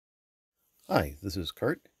Hi, this is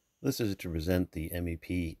Kurt. This is to present the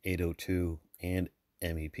MEP 802 and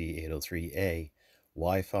MEP 803A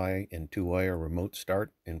Wi-Fi and two-wire remote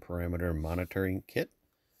start and parameter monitoring kit.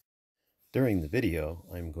 During the video,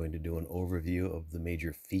 I'm going to do an overview of the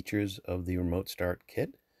major features of the remote start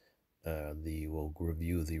kit. We'll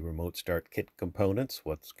review the remote start kit components,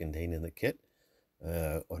 what's contained in the kit,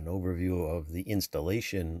 an overview of the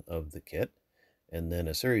installation of the kit, and then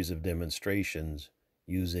a series of demonstrations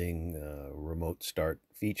using remote start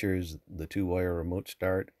features, the two-wire remote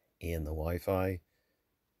start and the Wi-Fi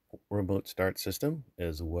remote start system,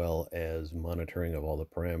 as well as monitoring of all the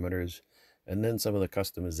parameters, and then some of the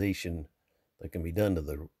customization that can be done to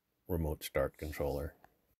the remote start controller.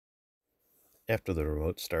 After the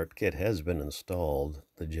remote start kit has been installed,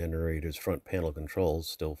 the generator's front panel controls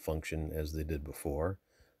still function as they did before.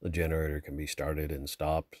 The generator can be started and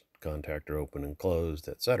stopped, contactor open and closed,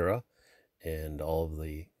 etc., and all of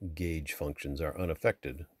the gauge functions are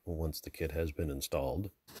unaffected once the kit has been installed.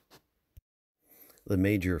 The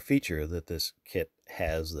major feature that this kit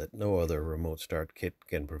has that no other remote start kit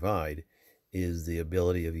can provide is the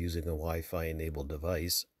ability of using a Wi-Fi enabled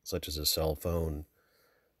device, such as a cell phone,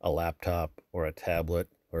 a laptop, or a tablet,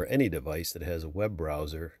 or any device that has a web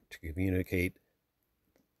browser to communicate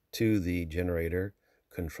to the generator,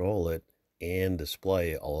 control it, and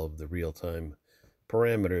display all of the real-time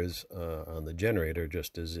parameters on the generator,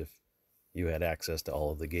 just as if you had access to all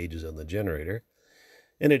of the gauges on the generator.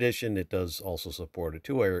 In addition, it does also support a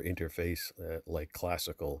two-wire interface like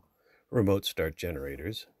classical remote start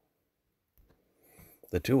generators.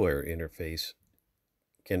 The two-wire interface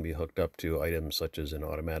can be hooked up to items such as an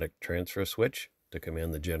automatic transfer switch to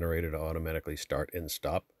command the generator to automatically start and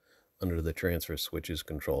stop under the transfer switch's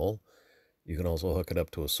control. You can also hook it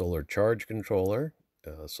up to a solar charge controller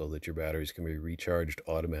so that your batteries can be recharged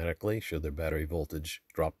automatically should their battery voltage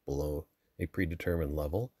drop below a predetermined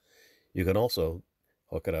level. You can also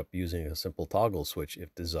hook it up using a simple toggle switch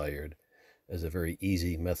if desired, as a very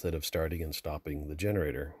easy method of starting and stopping the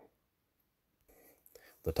generator.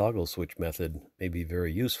 The toggle switch method may be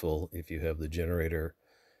very useful if you have the generator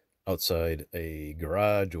outside a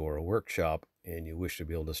garage or a workshop and you wish to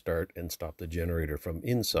be able to start and stop the generator from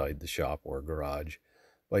inside the shop or garage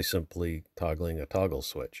by simply toggling a toggle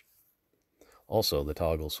switch. Also, the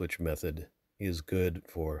toggle switch method is good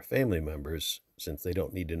for family members since they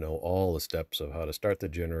don't need to know all the steps of how to start the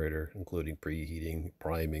generator, including preheating,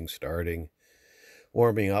 priming, starting,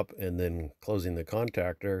 warming up, and then closing the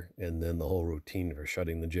contactor, and then the whole routine for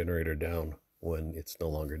shutting the generator down when it's no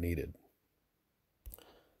longer needed.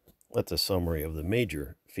 That's a summary of the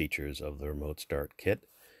major features of the remote start kit.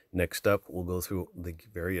 Next up, we'll go through the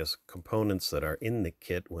various components that are in the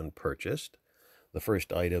kit when purchased. The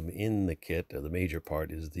first item in the kit, the major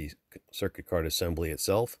part, is the circuit card assembly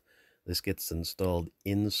itself. This gets installed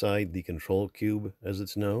inside the control cube, as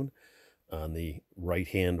it's known, on the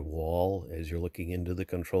right-hand wall as you're looking into the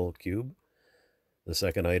control cube. The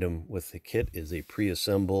second item with the kit is a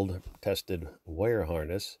pre-assembled, tested wire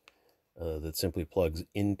harness that simply plugs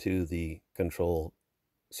into the control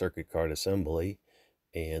circuit card assembly,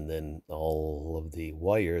 and then all of the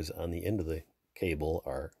wires on the end of the cable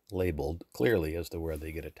are labeled clearly as to where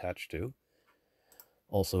they get attached to.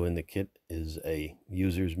 Also in the kit is a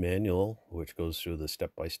user's manual, which goes through the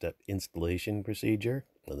step-by-step installation procedure,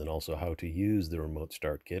 and then also how to use the remote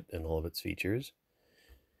start kit and all of its features.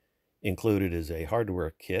 Included is a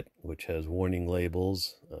hardware kit, which has warning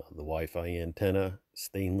labels, the Wi-Fi antenna,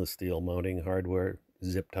 stainless steel mounting hardware,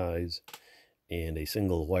 zip ties, and a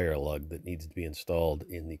single wire lug that needs to be installed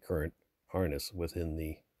in the current harness within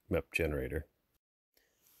the MEP generator.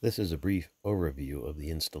 This is a brief overview of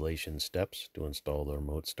the installation steps to install the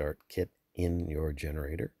remote start kit in your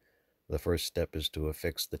generator. The first step is to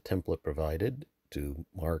affix the template provided to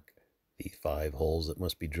mark the 5 holes that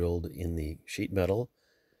must be drilled in the sheet metal.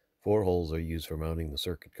 4 holes are used for mounting the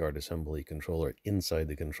circuit card assembly controller inside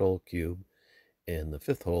the control cube, and the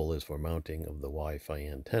 5th hole is for mounting of the Wi-Fi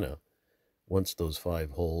antenna. Once those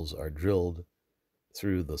 5 holes are drilled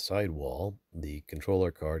through the sidewall, the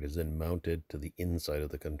controller card is then mounted to the inside of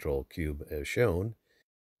the control cube as shown,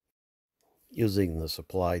 using the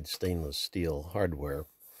supplied stainless steel hardware.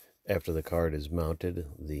 After the card is mounted,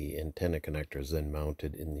 the antenna connector is then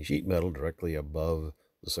mounted in the sheet metal directly above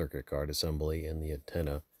the circuit card assembly and the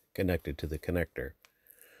antenna connected to the connector.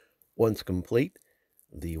 Once complete,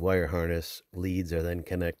 the wire harness leads are then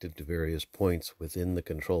connected to various points within the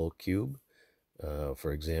control cube.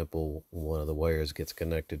 For example, one of the wires gets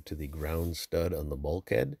connected to the ground stud on the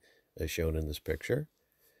bulkhead, as shown in this picture.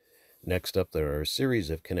 Next up, there are a series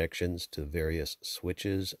of connections to various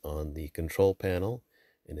switches on the control panel,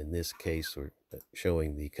 And in this case, we're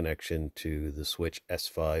showing the connection to the switch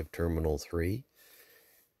S5 terminal 3.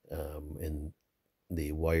 And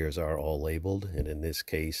the wires are all labeled, and in this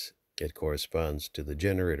case, it corresponds to the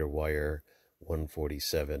generator wire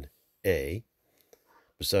 147A.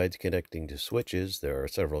 Besides connecting to switches, there are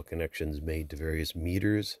several connections made to various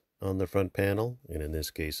meters on the front panel, and in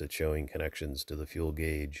this case it's showing connections to the fuel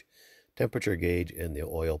gauge, temperature gauge, and the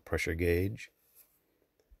oil pressure gauge.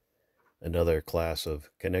 Another class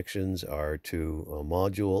of connections are to a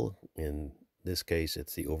module. In this case,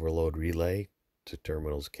 it's the overload relay to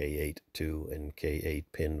terminals K8 2 and K8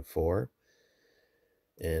 pin 4.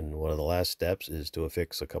 And one of the last steps is to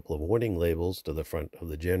affix a couple of warning labels to the front of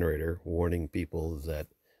the generator, warning people that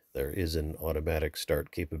there is an automatic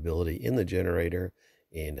start capability in the generator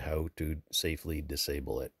and how to safely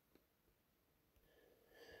disable it.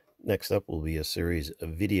 Next up will be a series of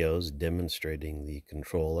videos demonstrating the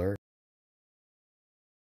controller.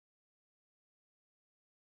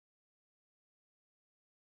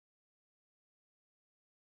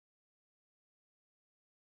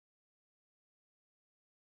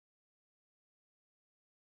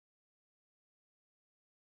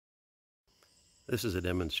 This is a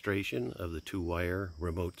demonstration of the two-wire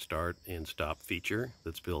remote start and stop feature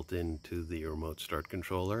that's built into the remote start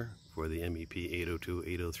controller for the MEP 802,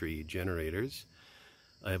 803 generators.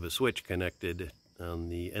 I have a switch connected on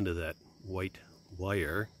the end of that white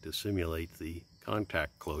wire to simulate the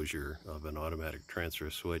contact closure of an automatic transfer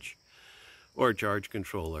switch or charge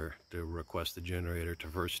controller to request the generator to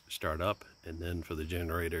first start up and then for the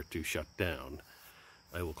generator to shut down.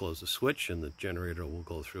 I will close the switch and the generator will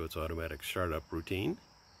go through its automatic startup routine.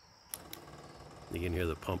 You can hear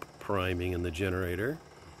the pump priming in the generator.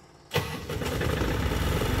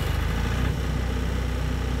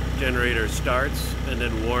 Generator starts and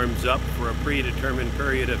then warms up for a predetermined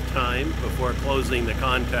period of time before closing the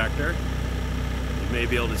contactor. You may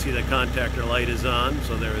be able to see the contactor light is on,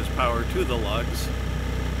 so there is power to the lugs.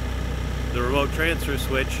 The remote transfer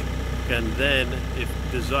switch can then, if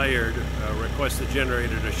desired, request the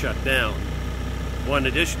generator to shut down. One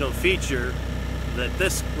additional feature that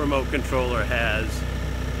this remote controller has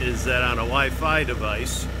is that on a Wi-Fi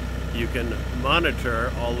device, you can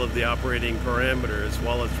monitor all of the operating parameters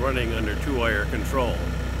while it's running under two-wire control.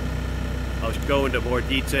 I'll go into more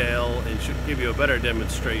detail and should give you a better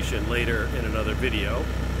demonstration later in another video.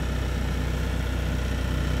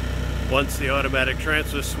 Once the automatic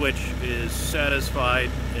transfer switch is satisfied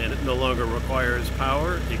and it no longer requires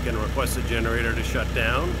power, it can request the generator to shut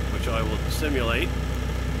down, which I will simulate.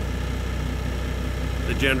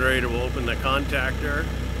 The generator will open the contactor,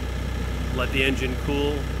 let the engine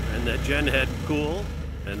cool and the gen head cool,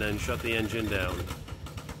 and then shut the engine down.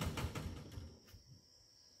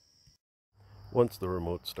 Once the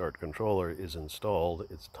remote start controller is installed,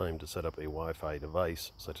 it's time to set up a Wi-Fi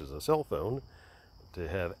device, such as a cell phone, to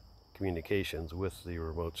have communications with the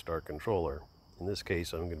remote start controller. In this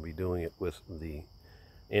case, I'm going to be doing it with the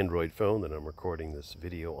Android phone that I'm recording this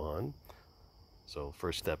video on. So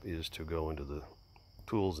first step is to go into the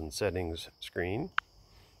Tools and Settings screen,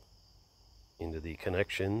 into the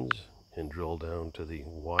Connections, and drill down to the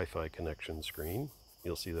Wi-Fi connection screen.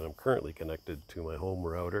 You'll see that I'm currently connected to my home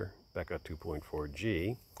router, Becca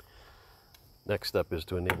 2.4G. Next step is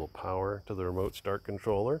to enable power to the remote start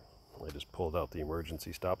controller. I just pulled out the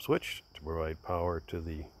emergency stop switch to provide power to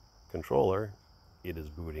the controller. It is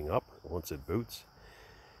booting up. Once it boots,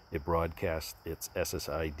 it broadcasts its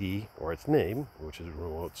SSID, or its name, which is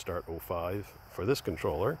Remote Start 05 for this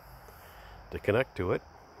controller. To connect to it,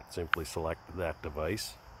 simply select that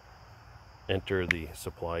device, enter the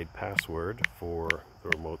supplied password for the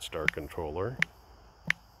remote start controller,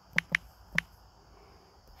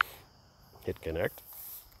 hit connect.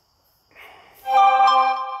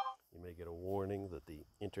 You may get a warning that the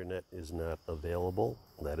internet is not available.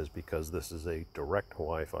 That is because this is a direct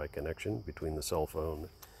Wi-Fi connection between the cell phone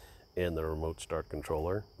and the remote start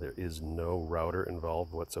controller. There is no router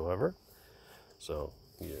involved whatsoever. So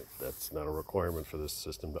that's not a requirement for this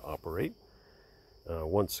system to operate.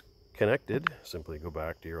 Once connected, simply go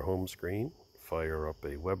back to your home screen, fire up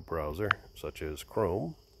a web browser such as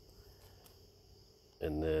Chrome,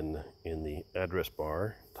 and then in the address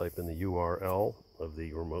bar, type in the URL of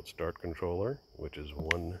the remote start controller, which is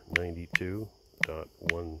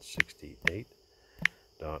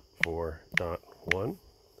 192.168.4.1.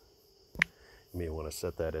 You may want to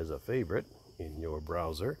set that as a favorite in your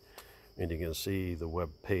browser, and you can see the web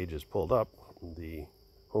page is pulled up, the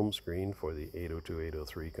home screen for the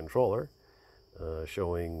 802-803 controller,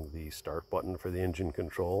 showing the start button for the engine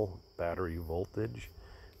control, battery voltage,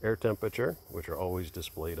 air temperature, which are always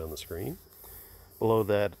displayed on the screen. Below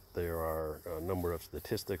that, there are a number of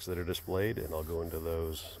statistics that are displayed, and I'll go into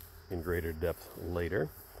those in greater depth later.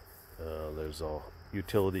 There's a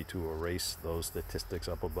utility to erase those statistics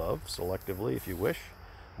up above selectively if you wish.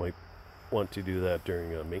 Might want to do that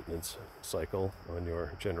during a maintenance cycle on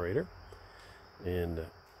your generator. And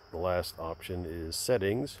the last option is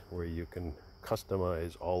settings, where you can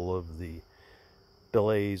customize all of the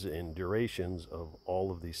delays and durations of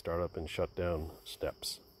all of the startup and shutdown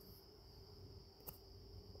steps.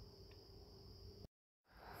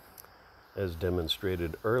 As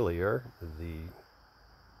demonstrated earlier, the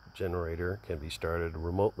generator can be started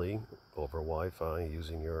remotely over Wi-Fi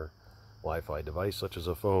using your Wi-Fi device, such as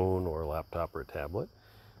a phone or a laptop or a tablet.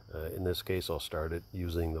 In this case, I'll start it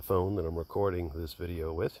using the phone that I'm recording this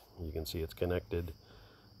video with. You can see it's connected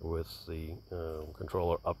with the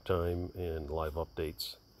controller uptime and live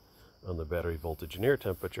updates on the battery voltage and air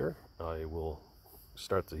temperature. I will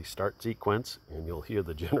start the start sequence, and you'll hear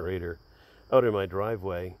the generator out in my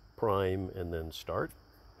driveway prime and then start,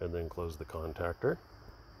 and then close the contactor.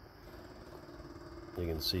 You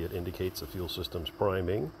can see it indicates the fuel system's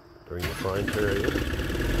priming during the prime period.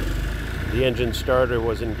 The engine starter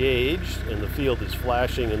was engaged and the field is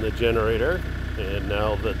flashing in the generator, and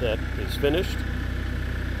now that that is finished,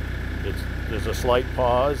 there's a slight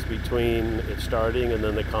pause between it starting and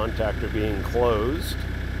then the contactor being closed,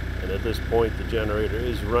 and at this point the generator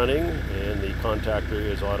is running and the contactor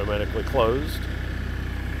is automatically closed.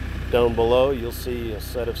 Down below you'll see a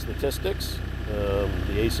set of statistics, the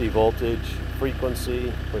AC voltage,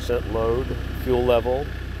 frequency, percent load, fuel level,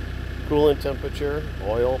 coolant temperature,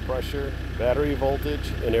 oil pressure, battery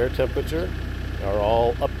voltage, and air temperature are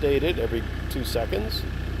all updated every 2 seconds.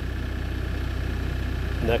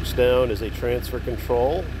 Next down is a transfer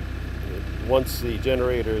control. Once the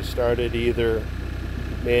generator is started either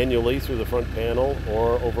manually through the front panel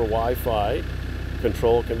or over Wi-Fi,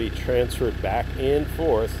 control can be transferred back and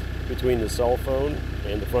forth between the cell phone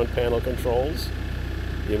and the front panel controls.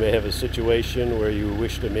 You may have a situation where you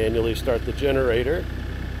wish to manually start the generator,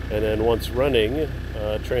 and then once running,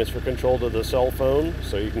 transfer control to the cell phone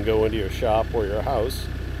so you can go into your shop or your house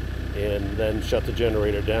and then shut the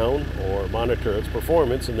generator down, or monitor its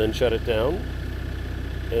performance and then shut it down,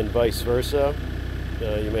 and vice versa.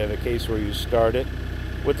 You may have a case where you start it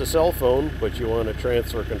with the cell phone, but you want to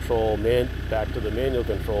transfer control back to the manual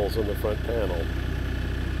controls on the front panel.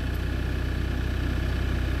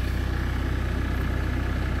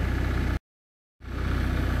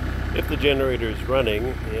 If the generator is running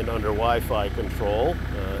and under Wi-Fi control,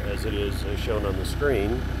 as it is shown on the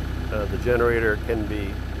screen, the generator can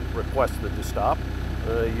be requested to stop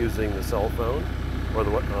using the cell phone or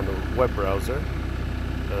on the web browser.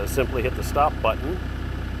 Simply hit the stop button.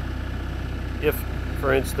 If,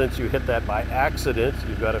 for instance, you hit that by accident,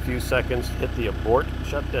 you've got a few seconds to hit the abort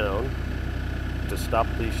shutdown to stop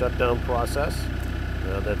the shutdown process.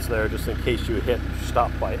 That's there just in case you hit stop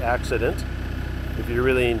by accident. If you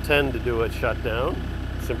really intend to do a shutdown,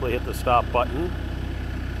 simply hit the stop button.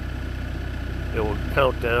 It will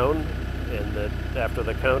count down, and then after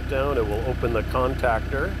the countdown, it will open the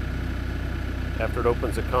contactor. After it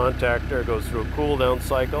opens the contactor, it goes through a cool down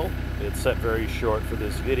cycle. It's set very short for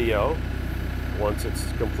this video. Once it's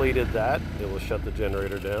completed that, it will shut the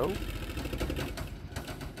generator down.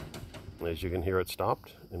 As you can hear, it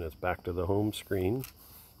stopped, and it's back to the home screen.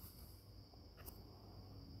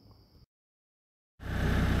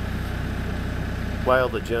 While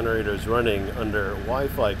the generator is running under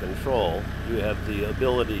Wi-Fi control, you have the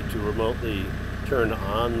ability to remotely turn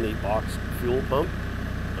on the aux fuel pump.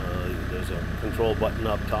 There's a control button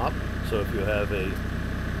up top, so if you have a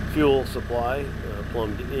fuel supply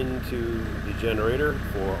plumbed into the generator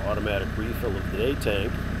for automatic refill of the A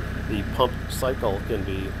tank, the pump cycle can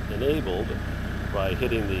be enabled by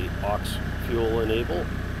hitting the aux fuel enable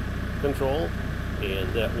control,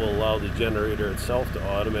 and that will allow the generator itself to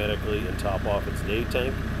automatically and top off its day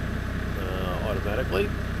tank automatically.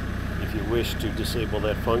 If you wish to disable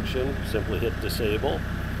that function, simply hit disable,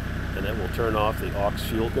 and that will turn off the aux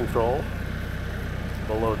fuel control.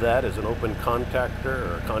 Below that is an open contactor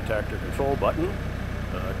or contactor control button.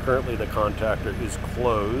 Currently the contactor is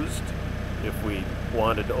closed. If we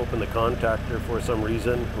wanted to open the contactor for some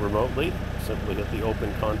reason remotely, simply hit the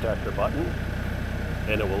open contactor button,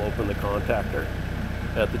 and it will open the contactor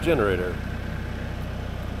at the generator.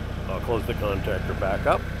 I'll close the contactor back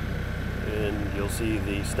up, and you'll see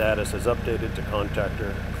the status is updated to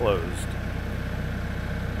contactor closed.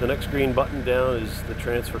 The next green button down is the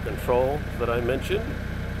transfer control that I mentioned.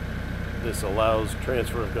 This allows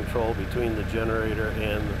transfer of control between the generator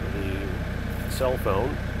and the cell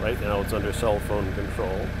phone. Right now it's under cell phone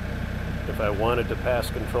control. If I wanted to pass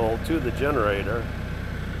control to the generator,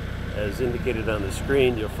 as indicated on the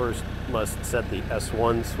screen, you first must set the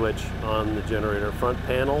S1 switch on the generator front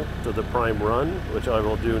panel to the prime run, which I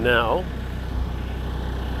will do now.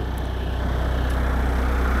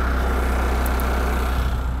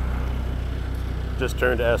 Just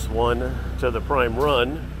turned S1 to the prime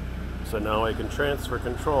run, so now I can transfer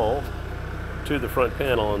control to the front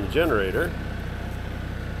panel on the generator.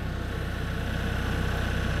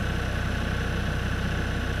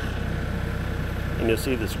 And you'll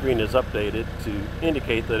see the screen is updated to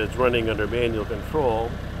indicate that it's running under manual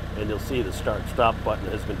control, and you'll see the start-stop button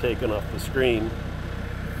has been taken off the screen.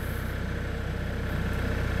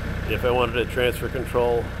 If I wanted to transfer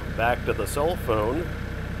control back to the cell phone,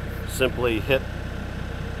 simply hit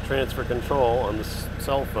transfer control on the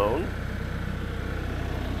cell phone,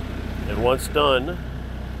 and once done,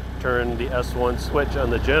 turn the S1 switch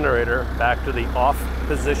on the generator back to the off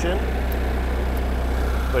position,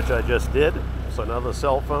 which I just did. So now the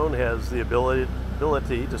cell phone has the ability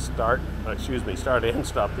to start and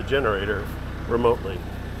stop the generator remotely.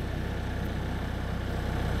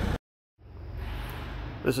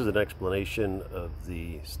 This is an explanation of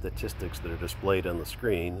the statistics that are displayed on the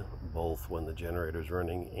screen, both when the generator is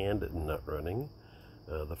running and not running.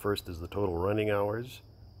 The first is the total running hours.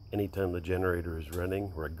 Anytime the generator is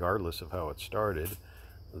running, regardless of how it started,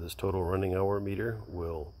 this total running hour meter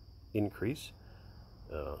will increase.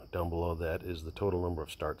 Down below that is the total number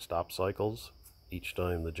of start-stop cycles. Each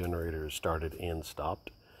time the generator is started and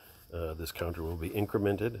stopped, this counter will be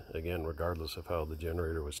incremented, again, regardless of how the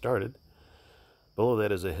generator was started. Below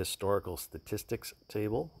that is a historical statistics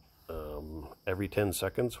table. Every 10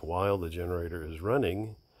 seconds while the generator is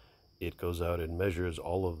running, it goes out and measures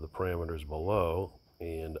all of the parameters below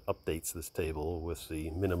and updates this table with the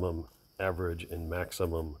minimum, average, and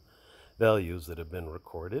maximum values that have been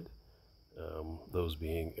recorded. Those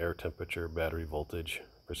being air temperature, battery voltage,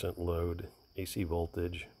 percent load, AC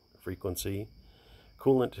voltage, frequency,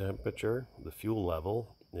 coolant temperature, the fuel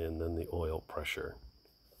level, and then the oil pressure.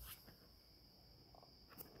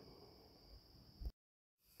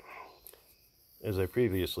 As I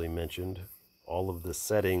previously mentioned, all of the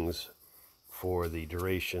settings for the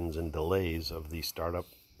durations and delays of the startup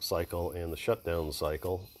cycle and the shutdown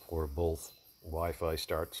cycle for both Wi-Fi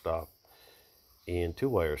start-stop and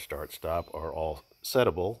two-wire start-stop are all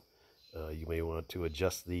settable. You may want to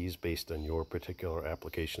adjust these based on your particular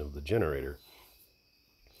application of the generator.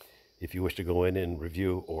 If you wish to go in and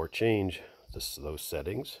review or change those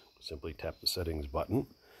settings, simply tap the settings button.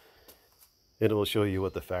 It will show you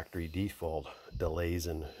what the factory default delays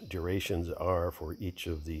and durations are for each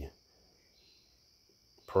of the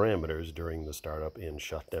parameters during the startup and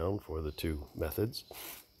shutdown for the two methods.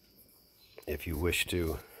 If you wish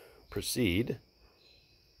to proceed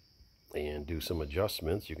and do some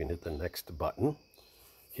adjustments, you can hit the next button.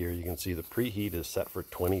 Here you can see the preheat is set for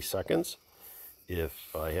 20 seconds.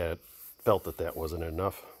 If I had felt that that wasn't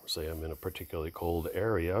enough, say I'm in a particularly cold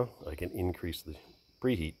area, I can increase the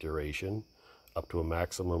preheat duration up to a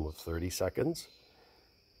maximum of 30 seconds.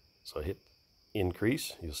 So I hit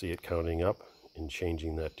increase, you'll see it counting up and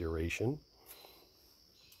changing that duration.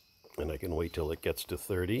 And I can wait till it gets to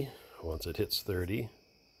 30. Once it hits 30,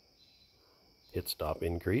 hit stop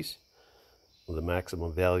increase. The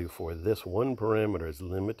maximum value for this one parameter is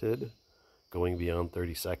limited. Going beyond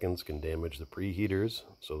 30 seconds can damage the preheaters,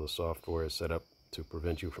 so the software is set up to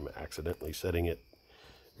prevent you from accidentally setting it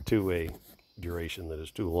to a duration that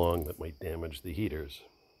is too long that might damage the heaters.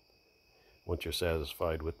 Once you're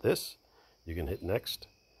satisfied with this, you can hit next.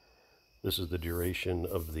 This is the duration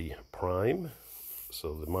of the prime,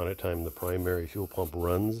 so the amount of time the primary fuel pump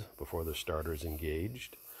runs before the starter is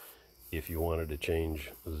engaged. If you wanted to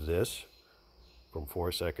change this from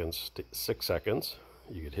 4 seconds to 6 seconds,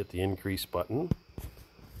 you could hit the increase button,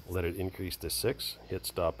 let it increase to 6, hit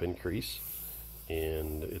stop increase,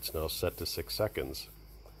 and it's now set to 6 seconds.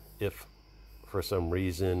 If for some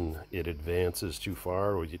reason it advances too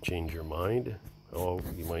far or you change your mind,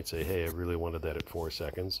 you might say, hey, I really wanted that at 4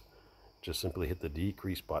 seconds. Just simply hit the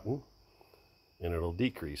decrease button and it'll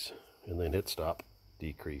decrease, and then hit stop,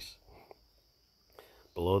 decrease.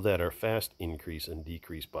 Below that are fast increase and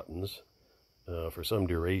decrease buttons. For some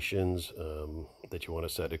durations that you want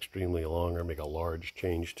to set extremely long or make a large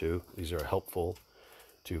change to, these are helpful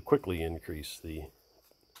to quickly increase the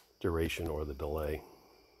duration or the delay.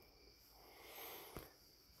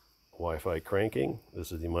 Wi-Fi cranking,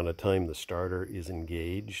 this is the amount of time the starter is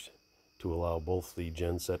engaged to allow both the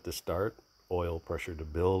genset to start, oil pressure to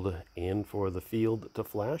build, and for the field to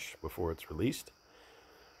flash before it's released.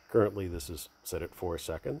 Currently this is set at 4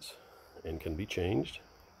 seconds and can be changed.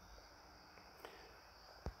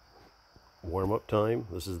 warm-up time.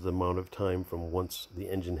 This is the amount of time from once the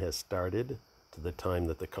engine has started to the time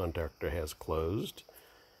that the contactor has closed.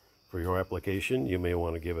 For your application, you may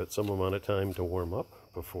want to give it some amount of time to warm up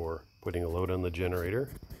before putting a load on the generator,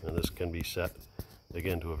 and this can be set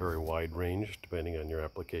again to a very wide range depending on your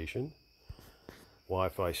application.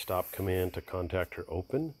 Wi-Fi stop command to contactor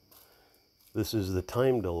open. This is the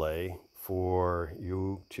time delay for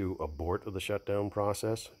you to abort the shutdown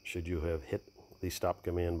process should you have hit the stop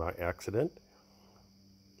command by accident.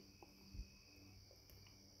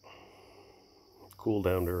 Cool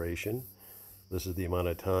down duration. This is the amount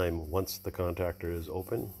of time once the contactor is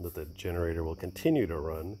open that the generator will continue to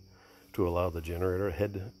run to allow the generator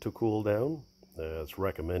head to cool down. It's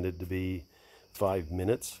recommended to be 5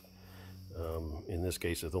 minutes. In this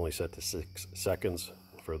case, it's only set to 6 seconds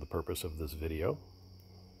for the purpose of this video.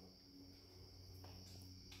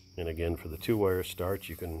 And again, for the 2-wire start,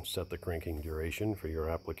 you can set the cranking duration for your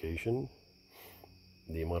application,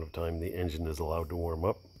 the amount of time the engine is allowed to warm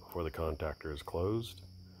up before the contactor is closed,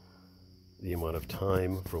 the amount of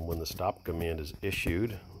time from when the stop command is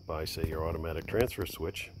issued by, say, your automatic transfer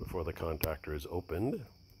switch before the contactor is opened,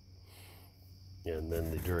 and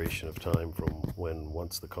then the duration of time from when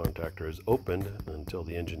once the contactor is opened until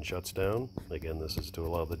the engine shuts down. Again, this is to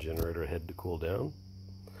allow the generator head to cool down.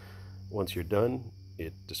 Once you're done,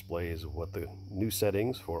 it displays what the new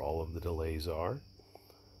settings for all of the delays are.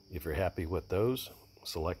 If you're happy with those,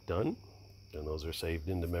 select Done, and those are saved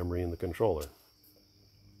into memory in the controller.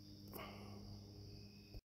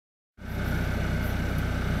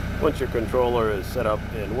 Once your controller is set up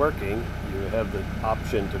and working, you have the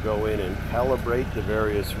option to go in and calibrate the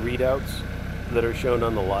various readouts that are shown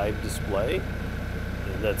on the live display.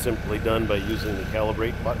 And that's simply done by using the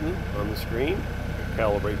Calibrate button on the screen. If the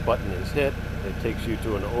Calibrate button is hit, it takes you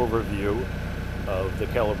to an overview of the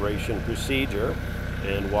calibration procedure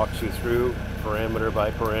and walks you through parameter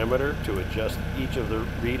by parameter to adjust each of the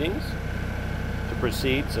readings. To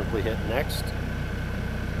proceed, simply hit Next.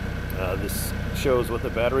 This shows what the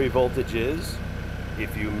battery voltage is.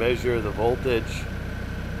 If you measure the voltage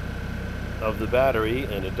of the battery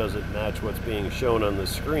and it doesn't match what's being shown on the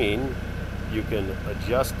screen, you can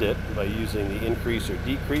adjust it by using the increase or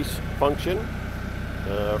decrease function.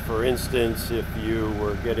 For instance, if you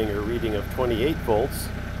were getting a reading of 28 volts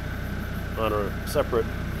on a separate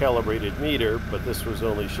calibrated meter, but this was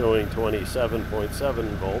only showing 27.7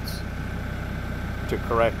 volts, to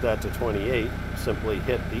correct that to 28, simply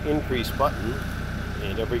hit the increase button,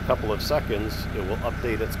 and every couple of seconds it will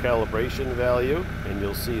update its calibration value and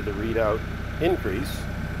you'll see the readout increase.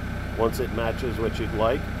 Once it matches what you'd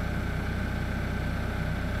like,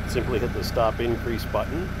 simply hit the stop increase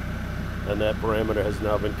button, and that parameter has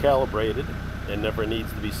now been calibrated and never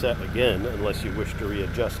needs to be set again unless you wish to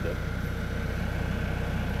readjust it.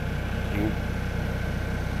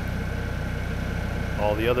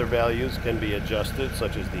 All the other values can be adjusted,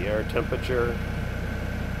 such as the air temperature,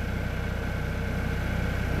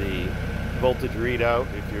 the voltage readout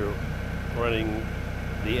if you're running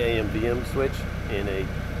the AM/VM switch in a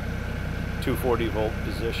 240 volt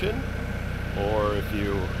position, or if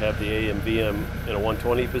you have the AM/VM in a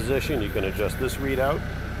 120 position, you can adjust this readout.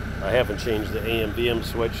 I haven't changed the AM/VM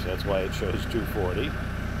switch, that's why it shows 240.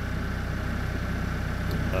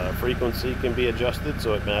 Frequency can be adjusted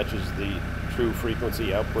so it matches the true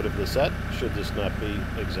frequency output of the set, should this not be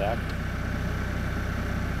exact.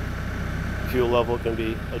 Fuel level can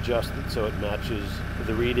be adjusted so it matches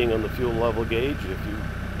the reading on the fuel level gauge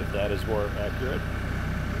if that is more accurate.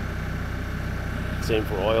 Same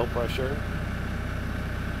for oil pressure,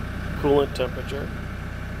 coolant temperature,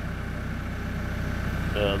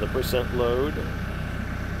 the percent load,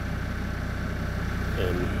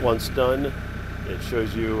 and once done, it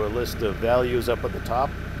shows you a list of values up at the top.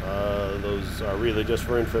 Those are really just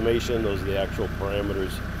for information. Those are the actual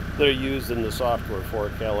parameters that are used in the software for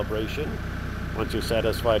calibration. Once you're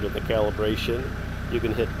satisfied with the calibration, you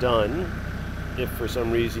can hit Done. If for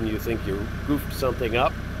some reason you think you goofed something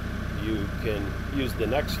up, you can use the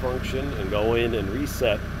Next function and go in and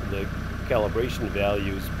reset the calibration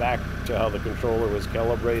values back to how the controller was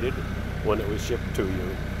calibrated when it was shipped to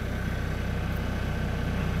you.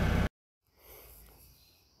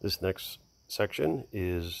 This next section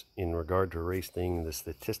is in regard to erasing the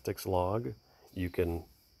statistics log. You can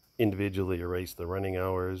individually erase the running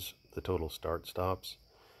hours, the total start stops,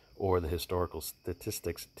 or the historical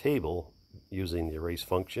statistics table using the erase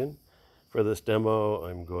function. For this demo,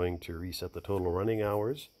 I'm going to reset the total running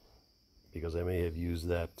hours because I may have used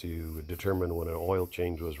that to determine when an oil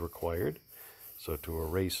change was required. So to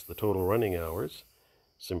erase the total running hours,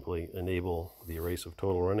 simply enable the erase of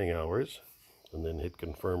total running hours and then hit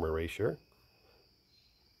confirm erasure.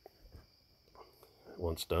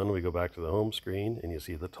 Once done, we go back to the home screen and you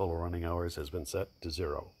see the total running hours has been set to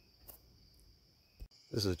 0.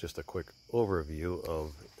 This is just a quick overview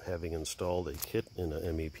of having installed a kit in an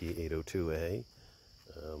MEP 802A.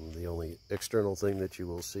 The only external thing that you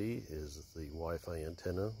will see is the Wi-Fi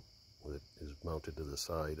antenna that is mounted to the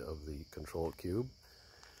side of the control cube.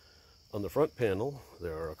 On the front panel,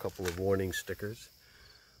 there are a couple of warning stickers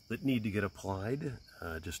that need to get applied,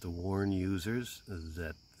 just to warn users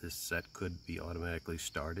that this set could be automatically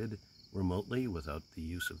started remotely without the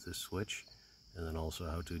use of this switch, and then also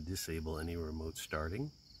how to disable any remote starting.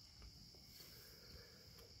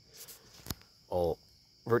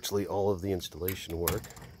 Virtually all of the installation work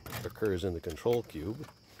occurs in the control cube.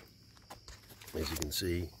 As you can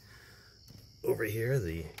see over here,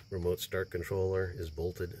 the remote start controller is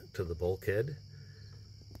bolted to the bulkhead.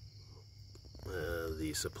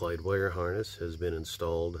 The supplied wire harness has been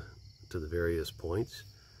installed to the various points.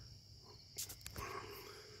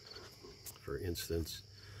 For instance,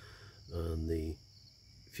 on the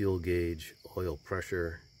fuel gauge, oil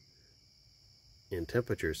pressure, and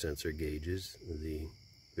temperature sensor gauges, the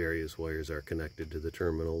various wires are connected to the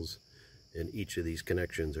terminals, and each of these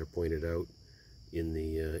connections are pointed out in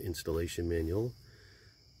the installation manual.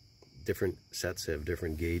 Different sets have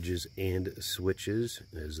different gauges and switches,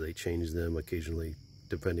 as they change them occasionally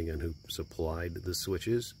depending on who supplied the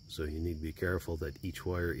switches, so you need to be careful that each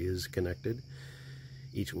wire is connected.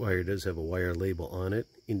 Each wire does have a wire label on it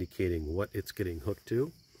indicating what it's getting hooked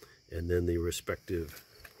to, and then the respective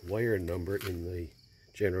wire number in the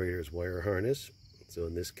generator's wire harness. So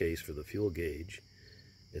in this case, for the fuel gauge,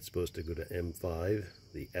 it's supposed to go to M5,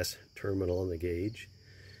 the S terminal on the gauge,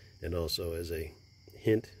 and also as a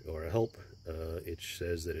hint or a help, it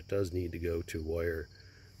says that it does need to go to wire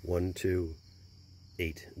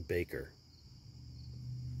 128 Baker.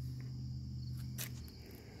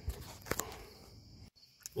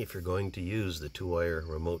 If you're going to use the 2-wire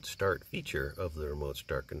remote start feature of the remote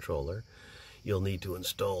start controller, you'll need to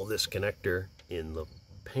install this connector in the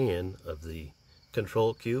pan of the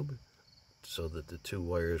control cube so that the 2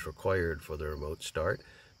 wires required for the remote start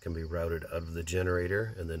can be routed out of the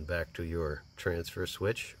generator and then back to your transfer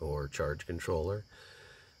switch or charge controller,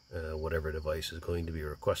 whatever device is going to be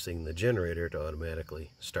requesting the generator to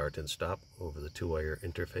automatically start and stop over the 2-wire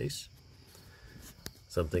interface.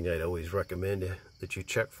 Something I'd always recommend that you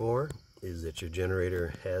check for is that your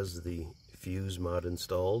generator has the fuse mod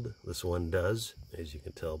installed. This one does, as you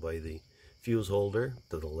can tell by the fuse holder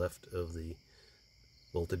to the left of the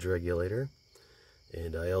voltage regulator.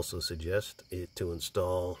 And I also suggest it to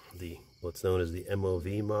install what's known as the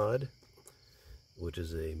MOV mod, which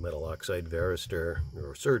is a metal oxide varistor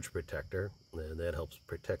or surge protector, and that helps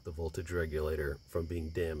protect the voltage regulator from being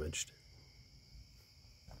damaged.